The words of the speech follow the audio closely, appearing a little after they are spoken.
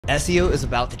SEO is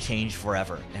about to change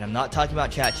forever. And I'm not talking about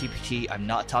ChatGPT, I'm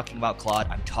not talking about Claude,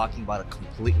 I'm talking about a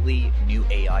completely new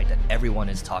AI that everyone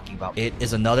is talking about. It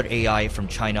is another AI from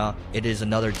China. It is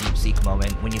another DeepSeek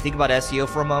moment. When you think about SEO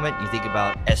for a moment, you think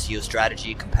about SEO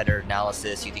strategy, competitor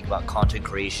analysis, you think about content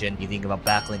creation, you think about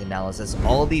backlink analysis.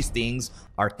 All of these things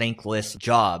are thankless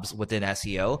jobs within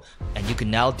SEO, and you can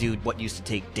now do what used to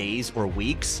take days or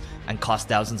weeks and cost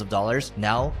thousands of dollars.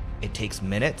 Now it takes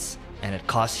minutes and it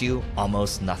costs you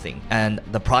almost nothing. And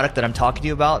the product that I'm talking to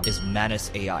you about is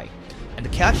Manus AI. And the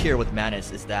catch here with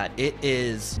Manus is that it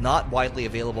is not widely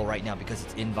available right now because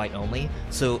it's invite only.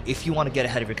 So if you want to get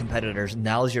ahead of your competitors,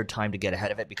 now is your time to get ahead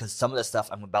of it, because some of the stuff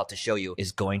I'm about to show you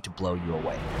is going to blow you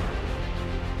away.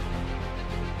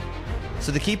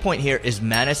 So the key point here is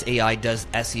Manus AI does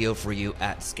SEO for you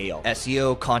at scale.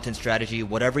 SEO, content strategy,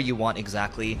 whatever you want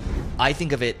exactly. I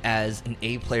think of it as an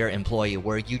A-player employee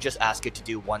where you just ask it to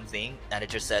do one thing and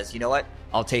it just says, you know what?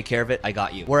 I'll take care of it. I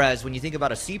got you. Whereas when you think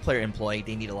about a C-player employee,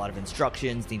 they need a lot of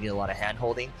instructions. They need a lot of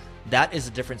hand-holding. That is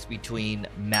the difference between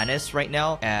Manus right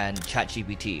now and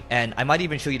ChatGPT. And I might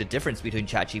even show you the difference between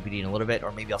ChatGPT in a little bit,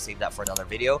 or maybe I'll save that for another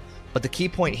video. But the key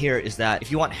point here is that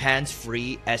if you want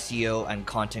hands-free SEO and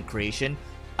content creation,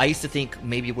 I used to think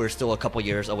maybe we're still a couple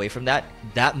years away from that.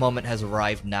 That moment has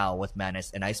arrived now with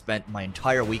Manus, and I spent my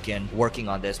entire weekend working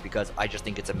on this because I just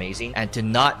think it's amazing. And to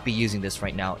not be using this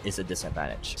right now is a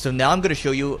disadvantage. So now I'm going to show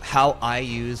you how I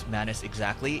use Manus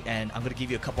exactly, and I'm going to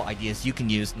give you a couple ideas you can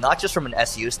use, not just from an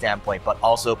SEO standpoint, but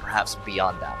also perhaps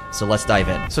beyond that. So let's dive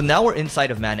in. So now we're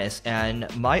inside of Manus, and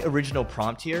my original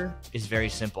prompt here is very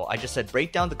simple. I just said,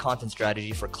 break down the content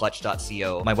strategy for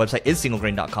clutch.co. My website is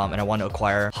singlegrain.com, and I want to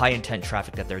acquire high intent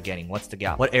traffic that they're getting. What's the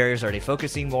gap? What areas are they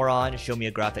focusing more on? Show me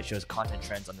a graph that shows content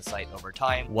trends on the site over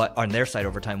time. What on their site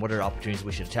over time? What are opportunities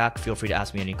we should attack? Feel free to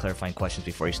ask me any clarifying questions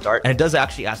before you start. And it does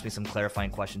actually ask me some clarifying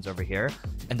questions over here.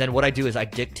 And then what I do is I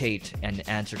dictate and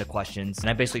answer the questions, and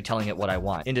I'm basically telling it what I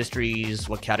want. Industries,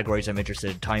 what categories I'm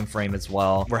interested in, time frame as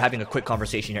well. We're having a quick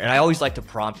conversation here. And I always like to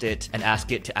prompt it and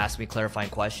ask it to ask me clarifying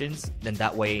questions. Then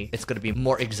that way it's going to be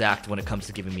more exact when it comes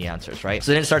to giving me answers, right?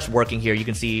 So then it starts working here. You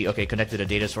can see, okay, connected to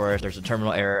data source, there's a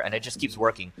terminal error, and it just keeps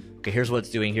working. Okay, here's what it's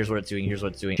doing, here's what it's doing, here's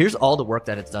what it's doing. Here's all the work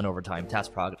that it's done over time,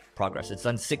 task progress. It's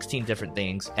done 16 different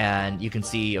things, and you can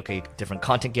see, okay, different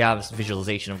content gaps,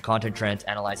 visualization of content trends,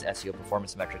 analyze SEO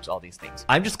performance metrics, all these things.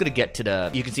 I'm just gonna get to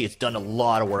the, you can see it's done a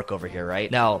lot of work over here,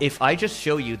 right? Now, if I just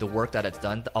show you the work that it's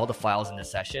done, all the files in this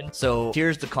session, so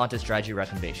here's the content strategy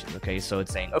recommendations, okay? So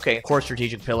it's saying, okay, core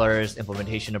strategic pillars,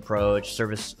 implementation approach,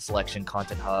 service selection,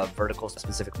 content hub, vertical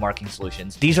specific marketing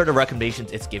solutions. These are the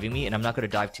recommendations it's giving me, and I'm not gonna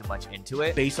dive too much into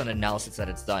it based on analysis that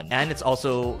it's done. And it's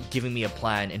also giving me a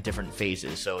plan in different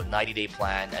phases. So 90-day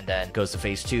plan, and then goes to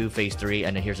phase 2, phase 3,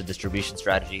 and then here's a distribution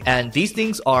strategy. And these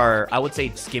things are, I would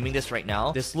say, skimming this right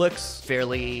now, this looks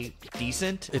fairly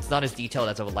decent. It's not as detailed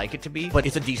as I would like it to be, but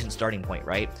it's a decent starting point,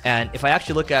 right? And if I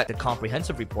actually look at the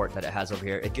comprehensive report that it has over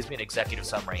here, it gives me an executive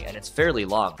summary, and it's fairly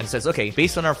long. And it says, okay,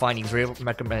 based on our findings, we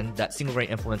recommend that SingleGrain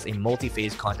implements a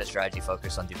multi-phase content strategy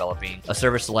focused on developing a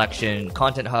service selection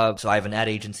content hub. So I have an ad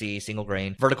agency,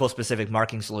 SingleGrain, vertical specific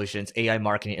marketing solutions, AI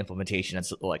marketing implementation and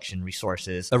selection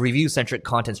resources, a review-centric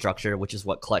content structure, which is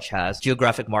what Clutch has,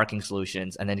 geographic marketing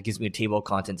solutions, and then it gives me a table of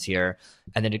contents here,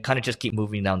 and then it kind of just keep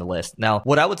moving down the list. Now,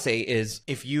 what I would say is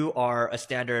if you are a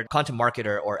standard content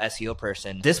marketer or SEO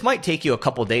person, this might take you a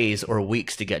couple days or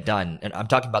weeks to get done. And I'm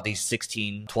talking about these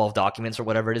 16, 12 documents or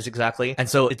whatever it is exactly. And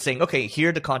so it's saying, okay, here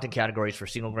are the content categories for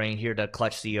SingleGrain, here are the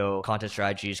Clutch SEO content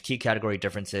strategies, key category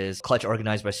differences, Clutch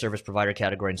organized by service provider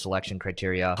category and selection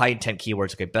criteria, high intent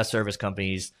keywords, okay, best service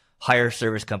companies, higher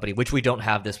service company, which we don't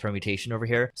have this permutation over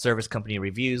here. Service company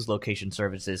reviews, location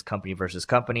services, company versus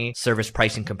company, service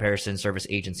pricing comparison, service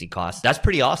agency costs. That's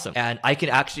pretty awesome. And I can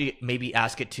actually maybe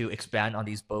ask it to expand on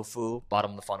these BOFU, bottom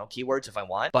of the funnel keywords if I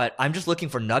want, but I'm just looking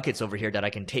for nuggets over here that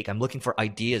I can take. I'm looking for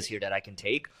ideas here that I can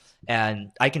take.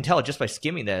 And I can tell just by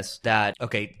skimming this that,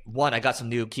 okay, one, I got some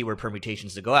new keyword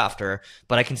permutations to go after,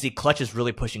 but I can see Clutch is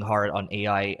really pushing hard on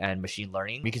AI and machine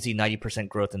learning. You can see 90%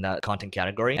 growth in that content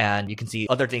category. And you can see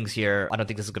other things here. I don't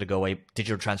think this is going to go away.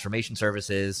 Digital transformation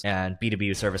services and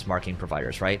B2B service marketing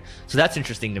providers, right? So that's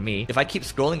interesting to me. If I keep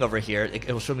scrolling over here,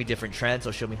 it will show me different trends.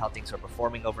 It'll show me how things are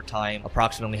performing over time,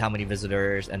 approximately how many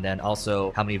visitors, and then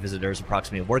also how many visitors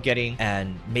approximately we're getting.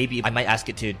 And maybe I might ask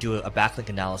it to do a backlink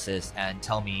analysis and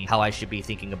tell me how I should be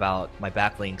thinking about my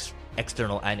backlinks,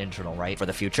 external and internal, right, for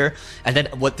the future. And then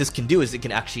what this can do is it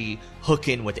can actually hook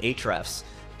in with Ahrefs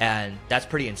And that's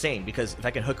pretty insane because if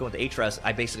I can hook it with Ahrefs,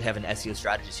 I basically have an SEO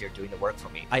strategist here doing the work for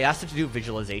me. I asked it to do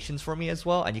visualizations for me as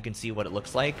well, and you can see what it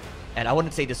looks like. And I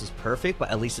wouldn't say this is perfect, but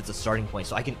at least it's a starting point,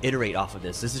 so I can iterate off of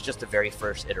this. This is just the very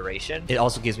first iteration. It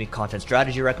also gives me content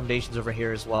strategy recommendations over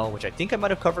here as well, which I think I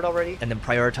might have covered already, and then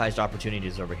prioritized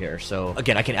opportunities over here. So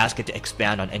again, I can ask it to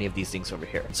expand on any of these things over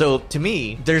here. So to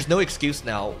me, there's no excuse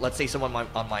now. Let's say someone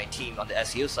on my team on the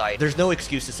SEO side, there's no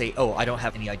excuse to say, oh, I don't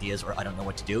have any ideas or I don't know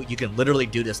what to do. You can literally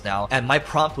do this now. And my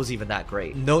prompt was even that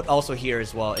great. Note also here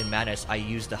as well, in Manus, I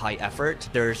used the high effort.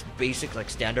 There's basic like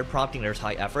standard prompting, there's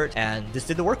high effort, and this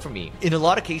did the work for me. In a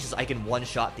lot of cases, I can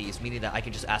one-shot these, meaning that I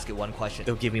can just ask it one question.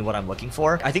 It'll give me what I'm looking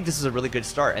for. I think this is a really good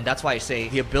start. And that's why I say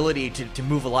the ability to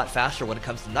move a lot faster when it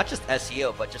comes to not just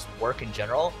SEO, but just work in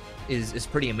general is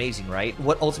pretty amazing, right?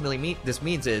 What ultimately this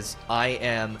means is I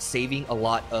am saving a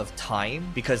lot of time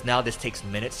because now this takes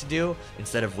minutes to do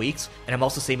instead of weeks, and I'm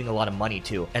also saving a lot of money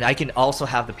too. And I can also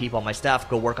have the people on my staff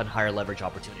go work on higher leverage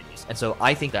opportunities. And so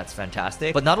I think that's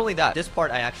fantastic. But not only that, this part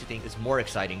I actually think is more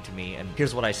exciting to me. And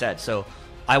here's what I said. So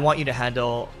I want you to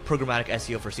handle programmatic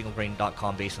SEO for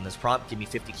singlegrain.com based on this prompt. Give me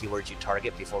 50 keywords you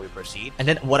target before we proceed. And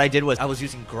then what I did was I was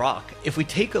using Grok. If we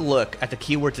take a look at the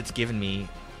keywords it's given me,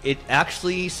 it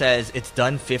actually says it's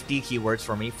done 50 keywords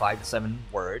for me, 5 to 7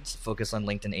 words, focus on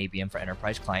LinkedIn ABM for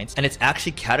enterprise clients. And it's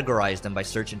actually categorized them by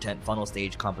search intent, funnel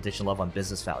stage, competition level, and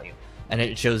business value. And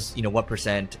it shows, what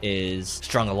percent is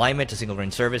strong alignment to single grain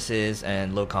services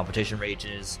and low competition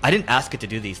ranges. I didn't ask it to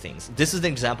do these things. This is an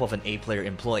example of an A-player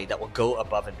employee that will go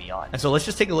above and beyond. And so let's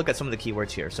just take a look at some of the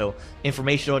keywords here. So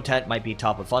informational intent might be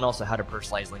top of funnel. So how to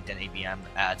personalize LinkedIn ABM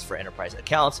ads for enterprise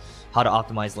accounts, how to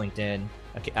optimize LinkedIn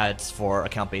ads for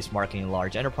account-based marketing in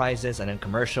large enterprises, and then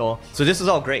commercial. So this is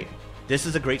all great. This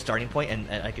is a great starting point, and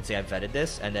I can say I vetted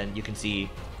this, and then you can see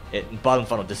it, bottom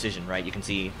funnel decision, right? You can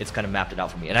see it's kind of mapped it out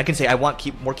for me. And I can say I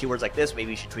want more keywords like this.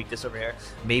 Maybe you should tweak this over here.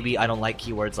 Maybe I don't like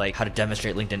keywords like how to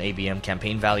demonstrate LinkedIn ABM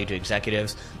campaign value to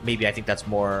executives. Maybe I think that's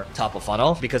more top of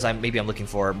funnel because maybe I'm looking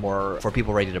for more for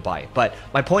people ready to buy. But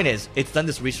my point is, it's done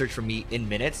this research for me in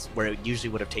minutes, where it usually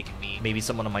would have taken me maybe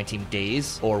someone on my team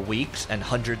days or weeks and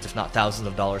hundreds, if not thousands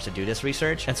of dollars to do this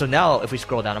research. And so now if we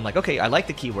scroll down, I'm like, okay, I like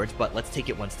the keywords, but let's take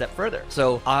it one step further.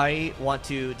 So I want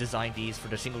to design these for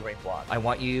the single grain blog. I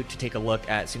want you to take a look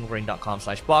at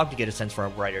singlegrain.com/blog to get a sense for our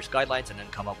writer's guidelines and then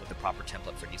come up with the proper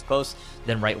template for these posts,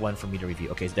 then write one for me to review.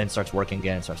 Okay, then starts working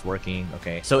again, starts working.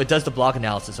 Okay, so it does the blog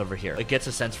analysis over here. It gets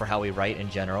a sense for how we write in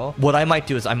general. What I might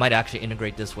do is I might actually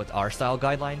integrate this with our style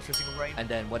guidelines for single grain, and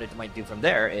then what it might do from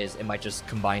there is it might just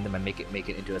combine them and make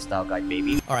it into a style guide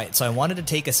maybe. All right, so I wanted to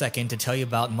take a second to tell you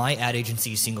about my ad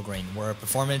agency, Single Grain. We're a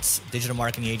performance digital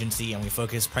marketing agency, and we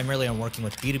focus primarily on working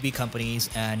with B2B companies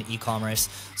and e-commerce.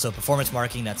 So performance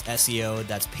marketing, that's SEO,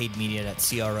 that's paid media, that's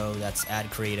CRO, that's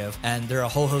ad creative. And there are a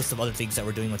whole host of other things that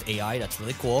we're doing with AI. That's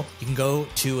really cool. You can go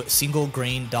to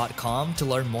singlegrain.com to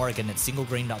learn more. Again, it's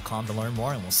singlegrain.com to learn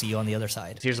more, and we'll see you on the other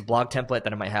side. So here's a blog template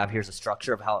that I might have. Here's a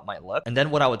structure of how it might look. And then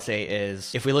what I would say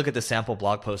is, if we look at the sample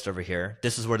blog post over here,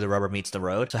 this is where the rubber meets the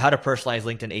road. So how to personalize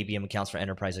LinkedIn ABM accounts for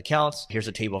enterprise accounts. Here's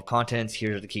a table of contents.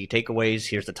 Here's the key takeaways.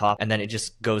 Here's the top. And then it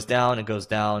just goes down and goes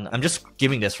down. I'm just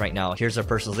giving this right now. Here's a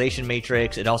personalization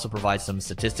matrix. It also provides some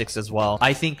statistics as well.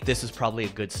 I think this is probably a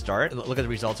good start. Look at the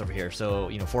results over here. So,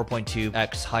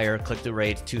 4.2x higher click-through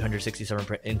rates,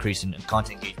 267% increase in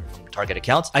content engagement from target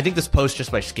accounts. I think this post,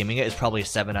 just by skimming it, is probably a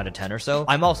 7 out of 10 or so.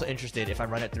 I'm also interested if I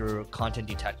run it through Content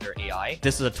Detector AI.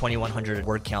 This is a 2100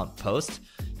 word count post.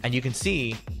 And you can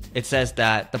see it says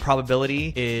that the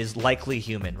probability is likely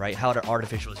human, right? How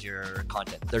artificial is your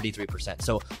content? 33%.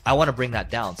 So I want to bring that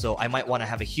down. So I might want to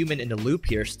have a human in the loop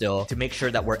here still to make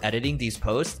sure that we're editing these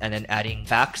posts and then adding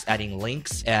facts, adding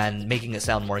links, and making it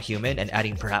sound more human, and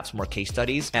adding perhaps more case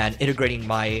studies, and integrating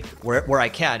where I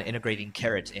can, integrating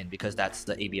carrots in, because that's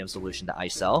the ABM solution that I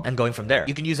sell, and going from there.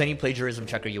 You can use any plagiarism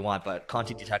checker you want, but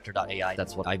contentdetector.ai,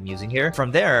 that's what I'm using here.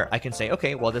 From there, I can say,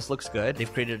 okay, well, this looks good.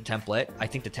 They've created a template. I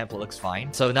think the template looks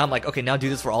fine. So now I'm like, okay, now do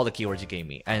this for all the keywords you gave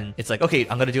me. And it's like, okay,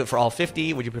 I'm going to do it for all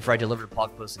 50. Would you prefer I deliver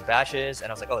blog posts in batches?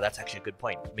 And I was like, oh, that's actually a good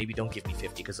point. Maybe don't give me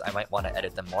 50 because I might want to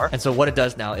edit them more. And so what it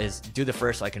does now is do the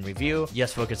first so I can review.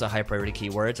 Yes, focus on high priority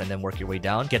keywords and then work your way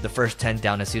down. Get the first 10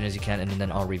 down as soon as you can, and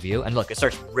then I'll review. And look, it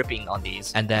starts ripping on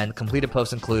these. And then completed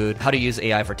posts include how to use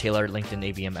AI for tailored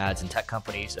LinkedIn ABM ads in tech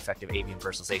companies, effective ABM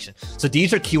personalization. So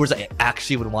these are keywords that I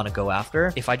actually would want to go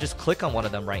after. If I just click on one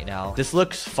of them right now, this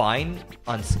looks fine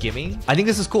on skimming. I think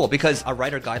this is cool because our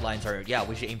writer guidelines are, yeah,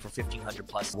 we should aim for 1,500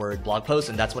 plus word blog posts,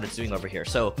 and that's what it's doing over here.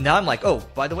 So now I'm like, oh,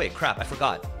 by the way, crap, I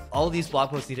forgot. All of these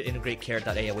blog posts need to integrate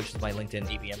Carrot.ai, which is my LinkedIn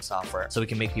ABM software, so we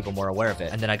can make people more aware of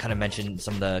it. And then I kind of mentioned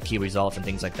some of the key results and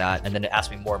things like that. And then it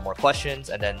asked me more and more questions.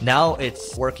 And then now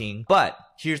it's working. But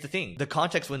here's the thing. The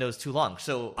context window is too long.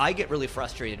 So I get really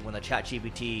frustrated when a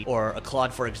ChatGPT or a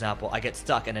Claude, for example, I get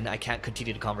stuck and then I can't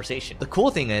continue the conversation. The cool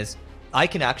thing is I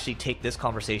can actually take this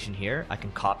conversation here. I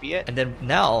can copy it. And then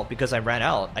now, because I ran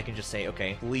out, I can just say,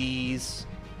 okay, please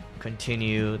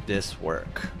continue this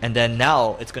work. And then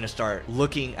now it's going to start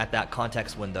looking at that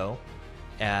context window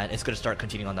and it's going to start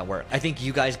continuing on that work. I think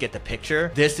you guys get the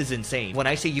picture. This is insane. When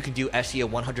I say you can do SEO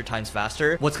 100 times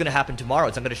faster, what's going to happen tomorrow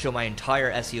is I'm going to show my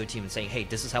entire SEO team and saying, hey,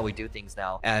 this is how we do things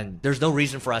now. And there's no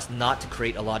reason for us not to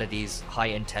create a lot of these high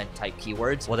intent type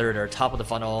keywords, whether they're top of the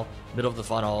funnel, middle of the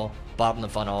funnel, bottom of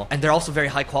the funnel. And they're also very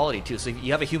high quality too. So if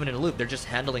you have a human in the loop, they're just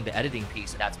handling the editing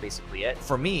piece and that's basically it.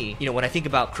 For me, you know, when I think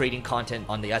about creating content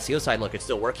on the SEO side, look, it's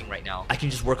still working right now. I can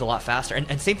just work a lot faster.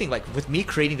 And same thing, like with me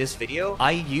creating this video,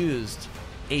 I used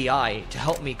AI to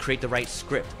help me create the right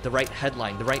script, the right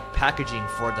headline, the right packaging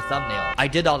for the thumbnail. I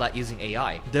did all that using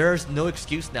AI. There's no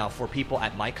excuse now for people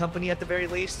at my company at the very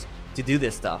least to do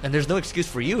this stuff. And there's no excuse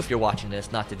for you if you're watching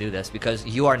this not to do this because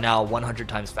you are now 100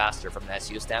 times faster from an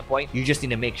SEO standpoint. You just need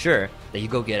to make sure that you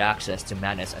go get access to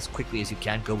Manus as quickly as you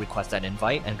can. Go request that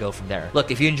invite and go from there.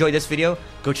 Look, if you enjoyed this video,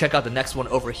 go check out the next one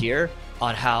over here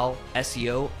on how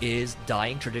SEO is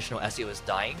dying. Traditional SEO is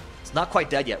dying. It's not quite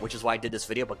dead yet, which is why I did this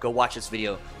video, but go watch this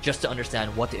video just to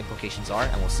understand what the implications are,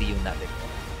 and we'll see you in that video.